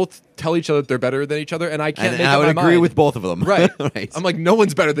can both tell each other they're better than each other, and I can't And make I up would my agree mind. with both of them. Right. Right. I'm like, no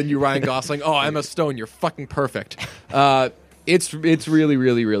one's better than you, Ryan Gosling. Oh, Emma Stone, you're fucking perfect. It's really,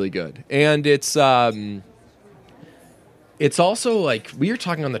 really, really good. And it's also like we were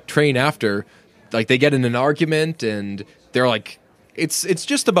talking on the train after, like they get in an argument and they're like it's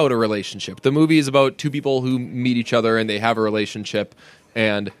just about a relationship. The movie is about 2 people who meet each other and they have a relationship,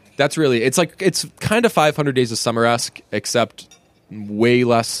 and that's really it's kind of 500 Days of Summer-esque, except way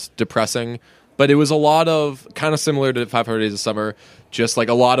less depressing. But it was a lot of kind of similar to 500 Days of Summer, just like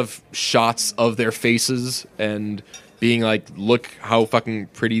a lot of shots of their faces and being like, look how fucking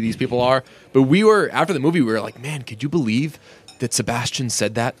pretty these people are. But after the movie, we were like, man, could you believe that Sebastian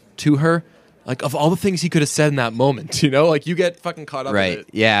said that to her. Like, of all the things he could have said in that moment, like, you get fucking caught up in Right. it.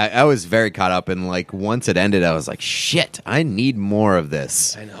 Yeah, I was very caught up, and like once it ended, I was like, shit, I need more of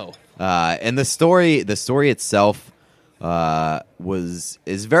this. I know. And the story itself it's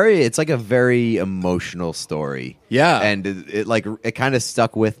like a very emotional story. Yeah. And it kind of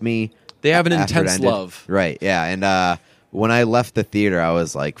stuck with me. They have an after it intense ended. love. Right. Yeah. And when I left the theater, I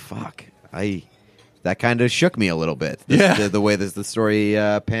was like, fuck, that kind of shook me a little bit. The way the story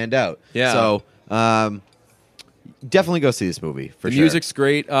panned out. Yeah. So definitely go see this movie for The sure. music's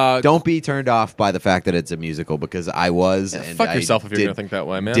great. Don't be turned off by the fact that it's a musical, because I was. And fuck I yourself if you're going to think that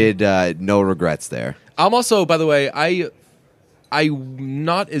way, man. Did no regrets there. I'm also, by the way, I'm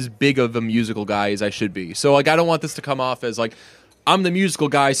not as big of a musical guy as I should be. So, like, I don't want this to come off as, like, I'm the musical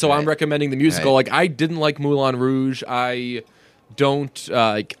guy, so I'm Right. recommending the musical. Right. Like, I didn't like Moulin Rouge. I don't,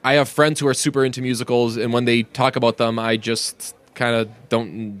 I have friends who are super into musicals, and when they talk about them, I just kind of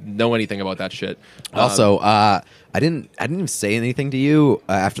don't know anything about that shit. Also, I didn't even say anything to you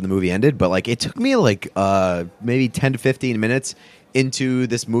after the movie ended, but like it took me like maybe 10 to 15 minutes into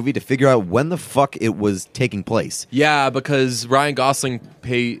this movie to figure out when the fuck it was taking place. Yeah, because Ryan Gosling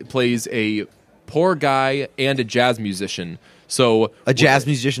plays a poor guy and a jazz musician. So A jazz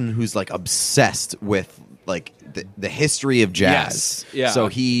musician who's like obsessed with like the history of jazz. Yes, yeah. So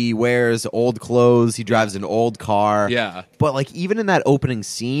he wears old clothes, he drives an old car. Yeah. But like even in that opening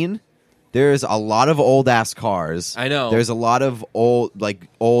scene, there's a lot of old ass cars. I know. There's a lot of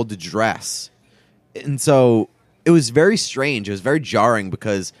old dress. And so it was very strange. It was very jarring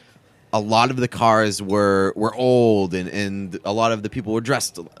because a lot of the cars were old and a lot of the people were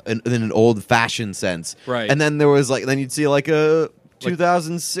dressed in an old fashioned sense. Right. And then there was then you'd see like a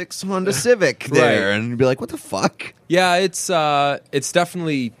 2006 Honda Civic there, Right. and you'd be like, what the fuck? yeah, it's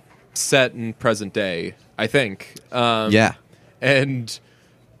definitely set in present day, I think. Yeah. And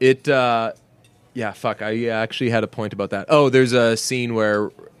it, fuck, I actually had a point about that. Oh, there's a scene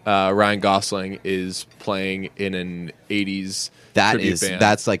where Ryan Gosling is playing in an 80s tribute band.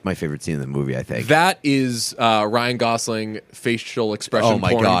 That's like my favorite scene in the movie, I think. That is Ryan Gosling facial expression Oh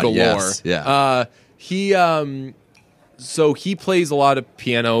my porn God, galore. yes, yeah. So he plays a lot of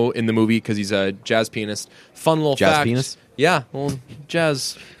piano in the movie because he's a jazz pianist. Fun little Jazz fact. pianist? Yeah, well,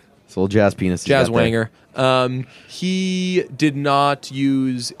 jazz It's a little jazz penis. he's jazz got there. wanger. He did not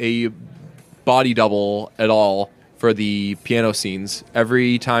use a body double at all for the piano scenes.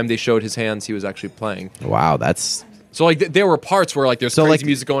 Every time they showed his hands, he was actually playing. Wow, that's So like there were parts where like there's So, crazy like-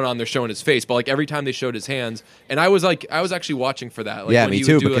 music going on, they're showing his face, but like every time they showed his hands, and I was actually watching for that. Like, yeah, when me he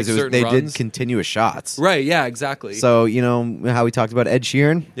too. would do, Because like, certain they runs. did continuous shots. Right? Yeah, exactly. So you know how we talked about Ed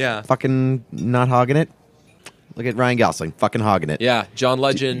Sheeran? Yeah. fucking not hogging it. Look at Ryan Gosling, fucking hogging it. yeah, John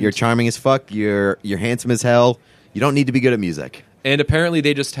Legend. You're charming as fuck. You're handsome as hell. You don't need to be good at music. And apparently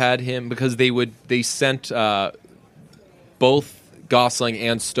they just had him because they sent both Gosling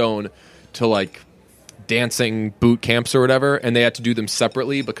and Stone to like dancing boot camps or whatever, and they had to do them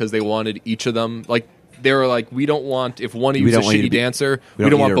separately because they wanted each of them like they were like, we don't want if one of you We is a don't want you to shitty be- dancer, we we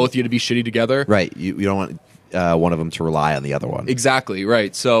don't don't need want to- both of you to be shitty together. Right. You don't want one of them to rely on the other one. Exactly,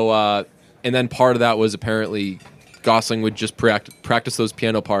 right. So and then part of that was apparently Gosling would just practice those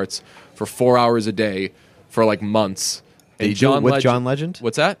piano parts for 4 hours a day for like months. Did he do it with John Legend?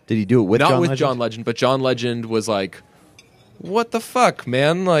 What's that? Did he do it with Not John with Legend? John Legend, but John Legend was like, "What the fuck,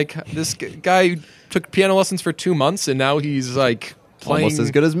 man? Like this guy took piano lessons for 2 months, and now he's like playing Almost as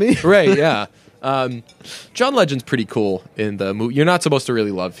good as me. right? Yeah. John Legend's pretty cool in the movie. You're not supposed to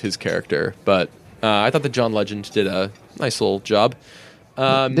really love his character, but I thought that John Legend did a nice little job.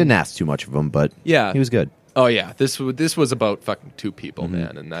 Didn't ask too much of him, but Yeah. he was good. Oh yeah, this was about fucking two people,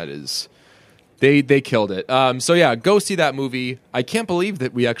 man, and that is they killed it. So yeah, go see that movie. I can't believe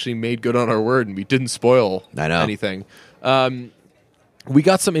that we actually made good on our word and we didn't spoil I know. anything. We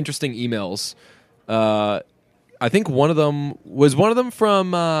got some interesting emails. I think one of them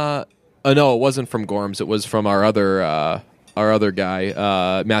from. No, it wasn't from Gorms. It was from our other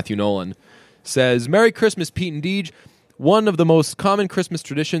guy, Matthew Nolan. Says, "Merry Christmas, Pete and Deej. One of the most common Christmas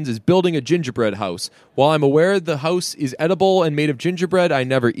traditions is building a gingerbread house. While I'm aware the house is edible and made of gingerbread, I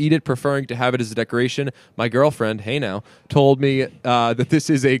never eat it, preferring to have it as a decoration. My girlfriend, hey now, told me that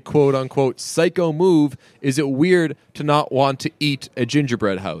this is a quote-unquote psycho move. Is it weird to not want to eat a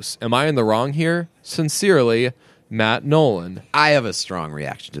gingerbread house? Am I in the wrong here? Sincerely, Matt Nolan." I have a strong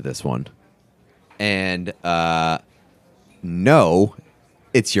reaction to this one. And no,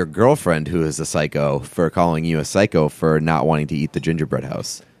 it's your girlfriend who is a psycho for calling you a psycho for not wanting to eat the gingerbread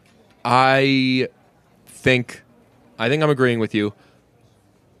house. I think I'm agreeing with you.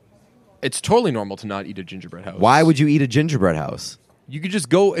 It's totally normal to not eat a gingerbread house. Why would you eat a gingerbread house? You could just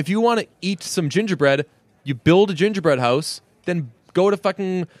go, if you want to eat some gingerbread, you build a gingerbread house, then go to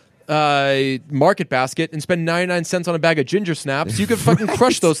fucking Market Basket and spend 99 cents on a bag of ginger snaps. You can fucking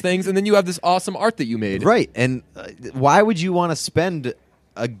crush those things, and then you have this awesome art that you made. Right. And why would you want to spend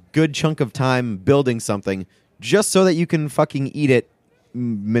a good chunk of time building something just so that you can fucking eat it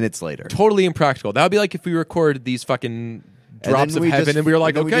minutes later? Totally impractical. That would be like if we recorded these fucking drops of we heaven just- and we were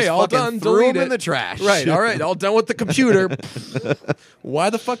like, and then we okay, just all fucking done, threw delete them it. in the trash. Right, all right, all done with the computer. Why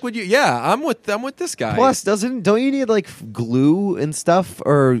the fuck would you? Yeah, I'm with this guy. Plus, don't you need like glue and stuff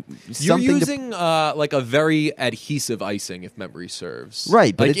or you're something? using like a very adhesive icing, if memory serves.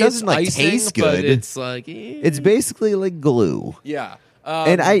 Right, but like, it doesn't, it's like, icing, taste but good. it's like It's basically like glue. yeah.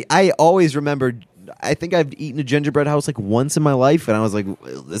 And I always remember. I think I've eaten a gingerbread house like once in my life, and I was like,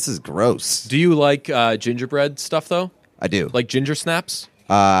 "This is gross." Do you like gingerbread stuff though? I do. Like ginger snaps?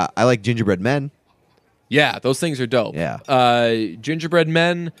 I like gingerbread men. Yeah, those things are dope. Yeah. Gingerbread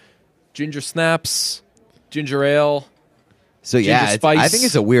men, ginger snaps, ginger ale. So yeah, Ginger spice. I think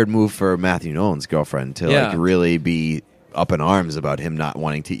it's a weird move for Matthew Nolan's girlfriend to Yeah. like really be up in arms about him not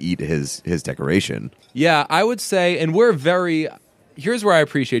wanting to eat his decoration. Yeah, I would say, and here's where I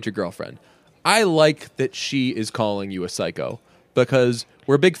appreciate your girlfriend. I like that she is calling you a psycho because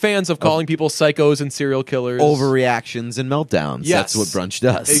we're big fans of calling people psychos and serial killers. Overreactions and meltdowns. Yes. That's what brunch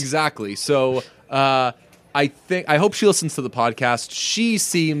does. Exactly. So I hope she listens to the podcast. She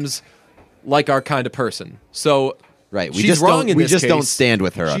seems like our kind of person. So Right. she's wrong in we this just case. don't stand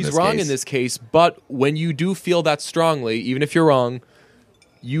with her on She's this wrong case. in this case, but when you do feel that strongly, even if you're wrong,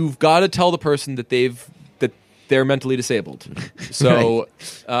 you've got to tell the person that they're mentally disabled. So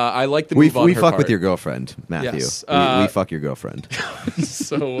I like the move on we her fuck part. with your girlfriend, Matthew. Yes. We fuck your girlfriend.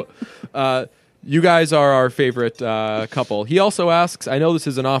 So you guys are our favorite couple. He also asks, I know this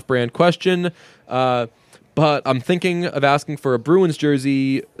is an off-brand question, but I'm thinking of asking for a Bruins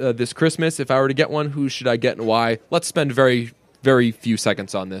jersey this Christmas. If I were to get one, who should I get and why? Let's spend very, very few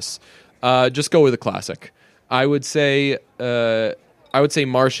seconds on this. Just go with a classic. I would say Marchand,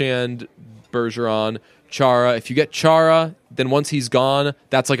 Bergeron, Chara. If you get Chara, then once he's gone,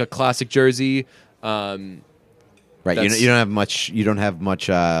 that's like a classic jersey. Right. That's- You don't have much. You don't have much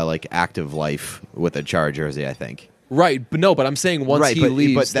like active life with a Chara jersey. I think. Right, but I'm saying once he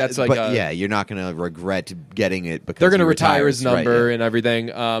leaves, that's like yeah, you're not going to regret getting it because they're going to he retire retires, his number right, and everything.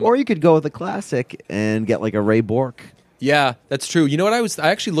 yeah. Or you could go with a classic and get like a Ray Bork. Yeah, that's true. You know what? I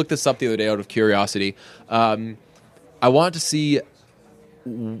actually looked this up the other day out of curiosity. I wanted to see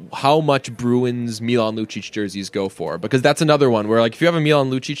how much Bruins Milan Lucic jerseys go for, because that's another one where, like, if you have a Milan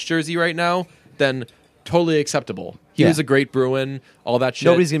Lucic jersey right now, then totally acceptable. He Yeah. was a great Bruin, all that shit.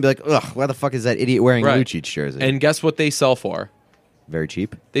 Nobody's going to be like, ugh, why the fuck is that idiot wearing Right. a Lucic jersey? And guess what they sell for? very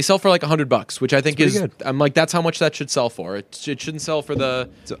cheap. They sell for like $100, which I think That's is. pretty good. I'm like, that's how much that should sell for. It shouldn't sell for the.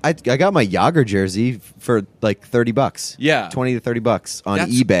 So I got my Yager jersey for like $30. Yeah. $20 to $30 on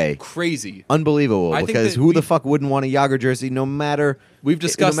That's eBay. Crazy. Unbelievable, I think because that who the we- fuck wouldn't want a Yager jersey? No matter We've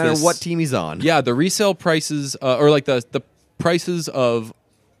discussed no matter this. what team he's on. Yeah, the resale prices, or like the prices of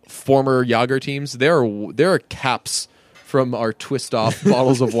former Yager teams, there are caps from our twist off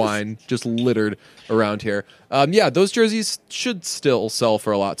bottles of wine just littered around here. Yeah, those jerseys should still sell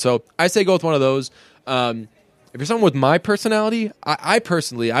for a lot. So I say go with one of those. If you're someone with my personality, I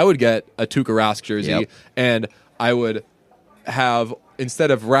personally I would get a Tuukka Rask jersey, Yep. and I would have,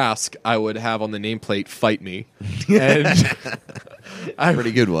 instead of Rask, I would have on the nameplate "Fight Me," and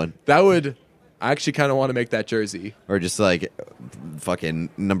Pretty good one. that would. I actually kind of want to make that jersey. Or just like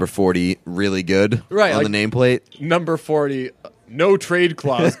fucking number 40, really good Right, on like- the nameplate. Number 40, no trade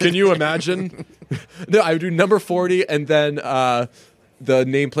clause. Can you imagine? No, I would do number 40, and then the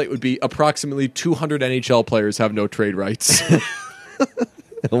nameplate would be approximately 200 NHL players have no trade rights.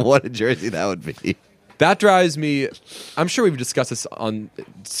 What a jersey that would be. That drives me. I'm sure we've discussed this on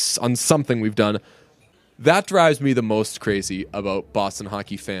something we've done. That drives me the most crazy about Boston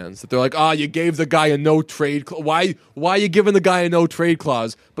hockey fans. That they're like, you gave the guy a no trade. Why are you giving the guy a no trade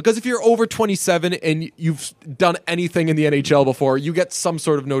clause? Because if you're over 27 and you've done anything in the NHL before, you get some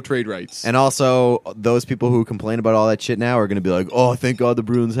sort of no trade rights. And also, those people who complain about all that shit now are going to be like, oh, thank God the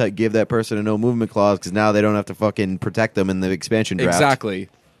Bruins gave that person a no movement clause because now they don't have to fucking protect them in the expansion draft. Exactly.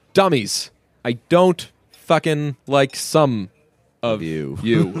 Dummies. I don't fucking like some of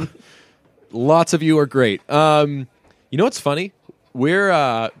You. Lots of you are great. You know what's funny? We're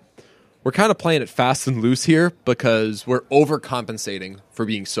kind of playing it fast and loose here because we're overcompensating for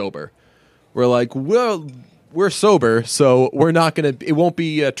being sober. We're like, well, we're sober, so we're not gonna. It won't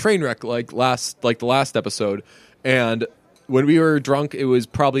be a train wreck like the last episode. And when we were drunk, it was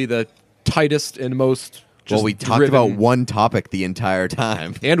probably the tightest and most. Well, we talked about one topic the entire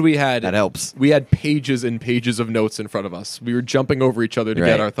time. And we had that helps. We had pages and pages of notes in front of us. We were jumping over each other to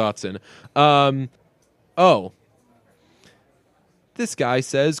get our thoughts in. This guy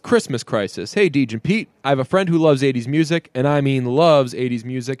says, Christmas crisis. Hey, Deej and Pete, I have a friend who loves 80s music, and I mean loves 80s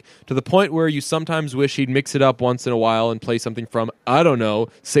music, to the point where you sometimes wish he'd mix it up once in a while and play something from, I don't know,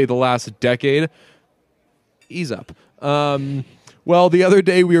 say the last decade. Ease up. Well, the other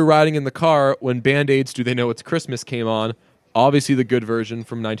day we were riding in the car when Band-Aid's Do They Know It's Christmas came on. Obviously the good version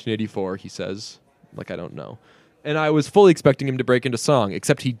from 1984, he says. Like, I don't know. And I was fully expecting him to break into song,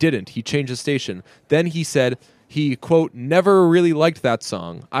 except he didn't. He changed the station. Then he said he, quote, never really liked that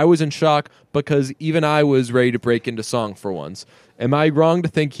song. I was in shock because even I was ready to break into song for once. Am I wrong to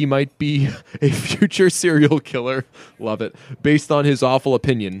think he might be a future serial killer? Love it. Based on his awful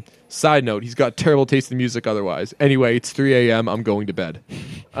opinion. Side note, he's got terrible taste in music otherwise. Anyway, it's 3 a.m. I'm going to bed.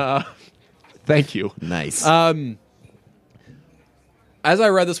 Thank you. Nice. As I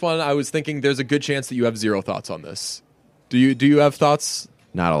read this one, I was thinking there's a good chance that you have zero thoughts on this. Do you have thoughts?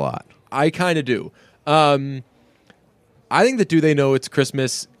 Not a lot. I kind of do. I think that Do They Know It's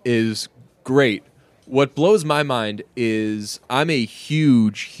Christmas is great. What blows my mind is I'm a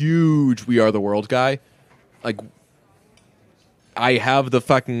huge We Are the World guy. Like, I have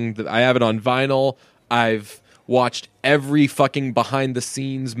I have it on vinyl. I've watched every fucking behind the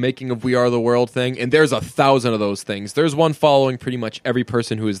scenes making of We Are the World thing, and there's 1,000 of those things. There's one following pretty much every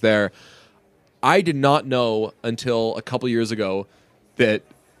person who is there. I did not know until a couple years ago that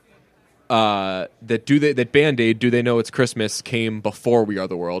Band-Aid, Do They Know It's Christmas, came before We Are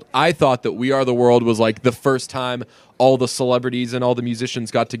the World. I thought that We Are the World was like the first time all the celebrities and all the musicians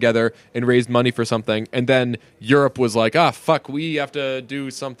got together and raised money for something, and then Europe was like, fuck, we have to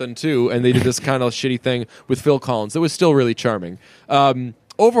do something too, and they did this kind of shitty thing with Phil Collins. It was still really charming.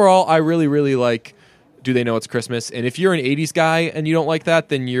 Overall, I really, really like Do They Know It's Christmas, and if you're an 80s guy and you don't like that,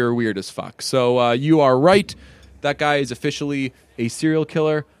 then you're weird as fuck. So you are right. That guy is officially a serial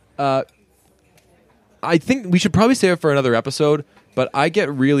killer. I think we should probably save it for another episode, but I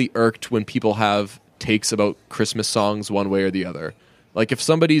get really irked when people have takes about Christmas songs one way or the other. Like, if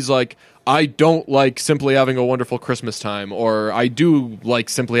somebody's like, I don't like Simply Having a Wonderful Christmas Time, or I do like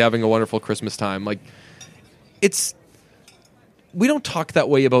Simply Having a Wonderful Christmas Time, like, we don't talk that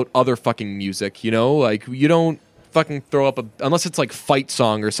way about other fucking music, you know? Like, you don't fucking throw up unless it's like Fight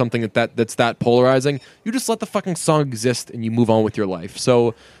Song or something that's that polarizing, you just let the fucking song exist and you move on with your life.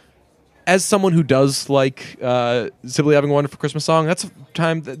 So, as someone who does like Simply Having a Wonderful Christmas Song, that's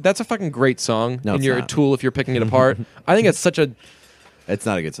a fucking great song. No, and you're not. a tool if you're picking it apart. I think it's It's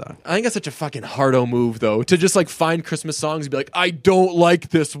not a good song. I think that's such a fucking hardo move, though, to just like find Christmas songs and be like, I don't like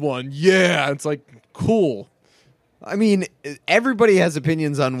this one. Yeah, it's like, cool. I mean, everybody has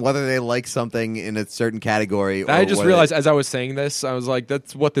opinions on whether they like something in a certain category. I just realized as I was saying this, I was like,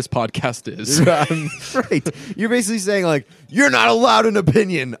 that's what this podcast is. Right. You're basically saying, like, you're not allowed an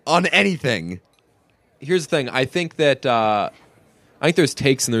opinion on anything. Here's the thing. I think that I think there's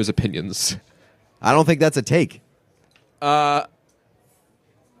takes and there's opinions. I don't think that's a take. What's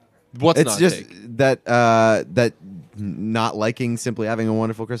It's not just a take? that not liking Simply Having a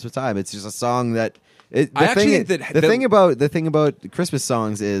Wonderful Christmas Time. It's just a song that the thing about Christmas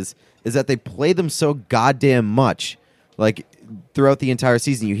songs is that they play them so goddamn much, like throughout the entire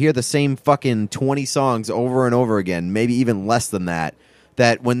season. You hear the same fucking 20 songs over and over again, maybe even less than that.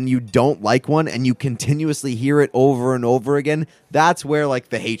 That when you don't like one and you continuously hear it over and over again, that's where like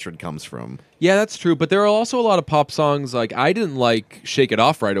the hatred comes from. Yeah, that's true. But there are also a lot of pop songs. Like, I didn't like Shake It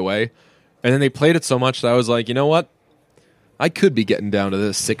Off right away. And then they played it so much that I was like, you know what? I could be getting down to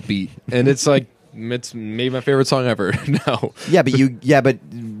this sick beat. And it's like, it's maybe my favorite song ever now. Yeah, but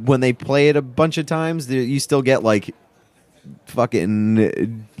when they play it a bunch of times, you still get like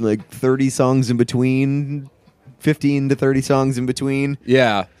fucking like 30 songs in between, 15 to 30 songs in between.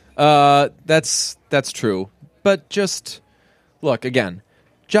 Yeah, that's true. But just look again,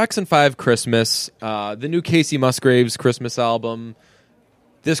 Jackson 5 Christmas, the new Casey Musgraves Christmas album,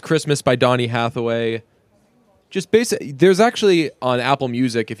 This Christmas by Donny Hathaway. Just there's actually on Apple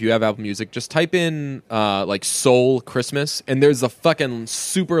Music, if you have Apple Music, just type in like Soul Christmas, and there's a fucking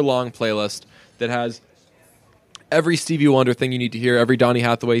super long playlist that has every Stevie Wonder thing you need to hear, every Donny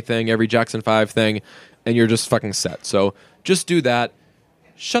Hathaway thing, every Jackson 5 thing, and you're just fucking set. So just do that.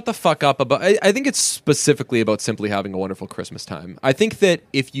 Shut the fuck up about... I think it's specifically about Simply Having a Wonderful Christmas Time. I think that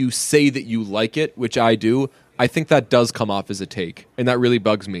if you say that you like it, which I do, I think that does come off as a take, and that really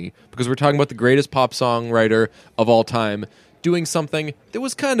bugs me, because we're talking about the greatest pop songwriter of all time doing something that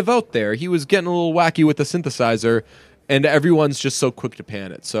was kind of out there. He was getting a little wacky with the synthesizer, and everyone's just so quick to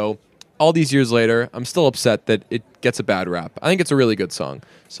pan it. So all these years later, I'm still upset that it gets a bad rap. I think it's a really good song.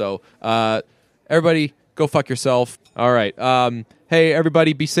 So, everybody, go fuck yourself. All right. Hey,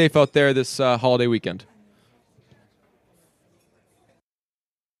 everybody, be safe out there this holiday weekend.